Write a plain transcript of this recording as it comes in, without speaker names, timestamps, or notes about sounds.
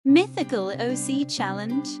Mythical OC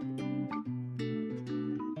challenge.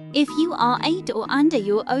 If you are 8 or under,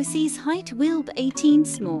 your OC's height will be 18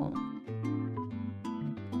 small.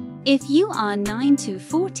 If you are 9 to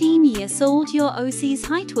 14 years old, your OC's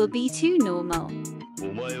height will be 2 normal.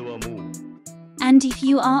 And if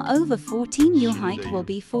you are over 14, your height will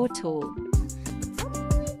be 4 tall.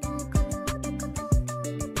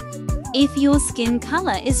 If your skin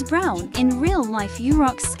color is brown, in real life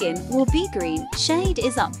your skin will be green. Shade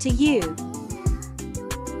is up to you.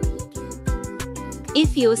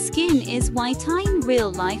 If your skin is white, in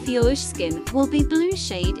real life your skin will be blue.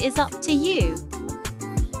 Shade is up to you.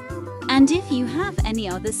 And if you have any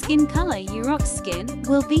other skin color, your skin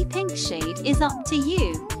will be pink. Shade is up to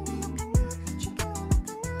you.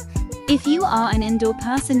 If you are an indoor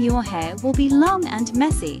person, your hair will be long and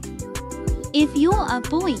messy. If you're a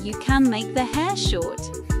boy, you can make the hair short.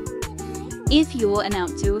 If you're an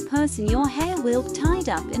outdoor person, your hair will be tied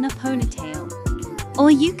up in a ponytail.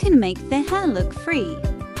 Or you can make the hair look free.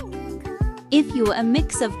 If you're a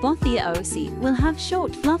mix of both, your OC will have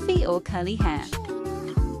short, fluffy or curly hair.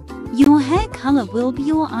 Your hair color will be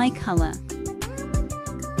your eye color.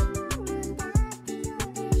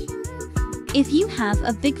 If you have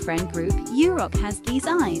a big friend group, your OC has these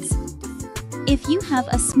eyes. If you have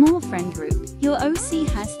a small friend group, your OC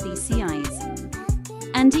has these eyes.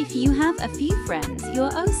 And if you have a few friends,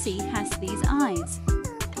 your OC has these eyes.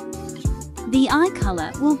 The eye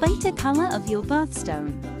color will be the color of your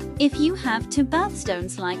birthstone. If you have 2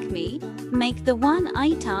 birthstones like me, make the one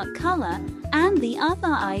eye dark color and the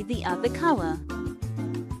other eye the other color.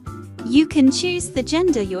 You can choose the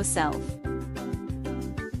gender yourself.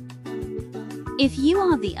 If you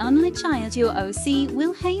are the only child, your OC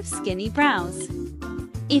will have skinny brows.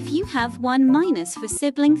 If you have 1- for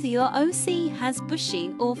siblings, your OC has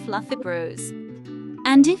bushy or fluffy brows.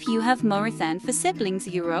 And if you have more than 4 siblings,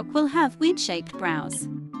 your OC will have weird-shaped brows.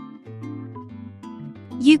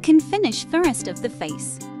 You can finish the rest of the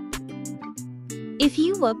face. If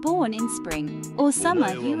you were born in spring or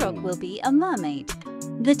summer, your OC will be a mermaid.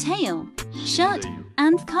 The tail, shirt,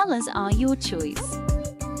 and colors are your choice.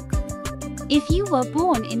 If you were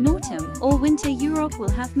born in autumn or winter, your OC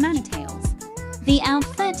will have mantails. The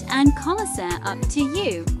outfit and colors are up to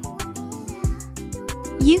you.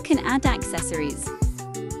 You can add accessories.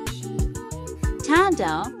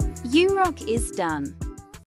 Ta-da! Your OC is done.